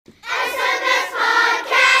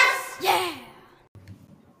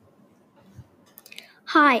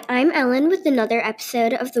Hi, I'm Ellen with another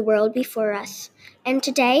episode of The World Before Us, and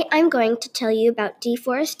today I'm going to tell you about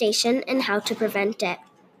deforestation and how to prevent it.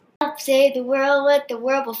 Help save the world with the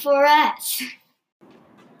world before us.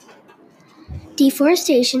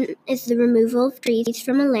 Deforestation is the removal of trees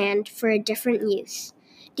from a land for a different use.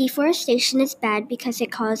 Deforestation is bad because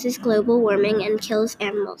it causes global warming and kills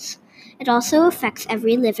animals. It also affects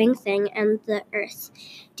every living thing and the earth.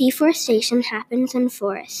 Deforestation happens in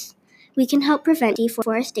forests. We can help prevent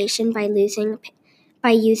deforestation by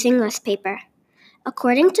using less paper.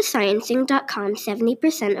 According to Sciencing.com,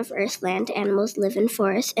 70% of Earth's land animals live in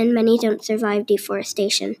forests, and many don't survive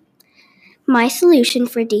deforestation. My solution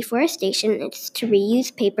for deforestation is to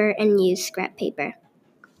reuse paper and use scrap paper.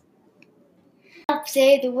 Help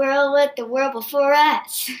save the world with the world before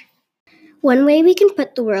us. One way we can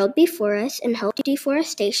put the world before us and help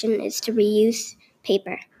deforestation is to reuse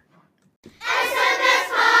paper.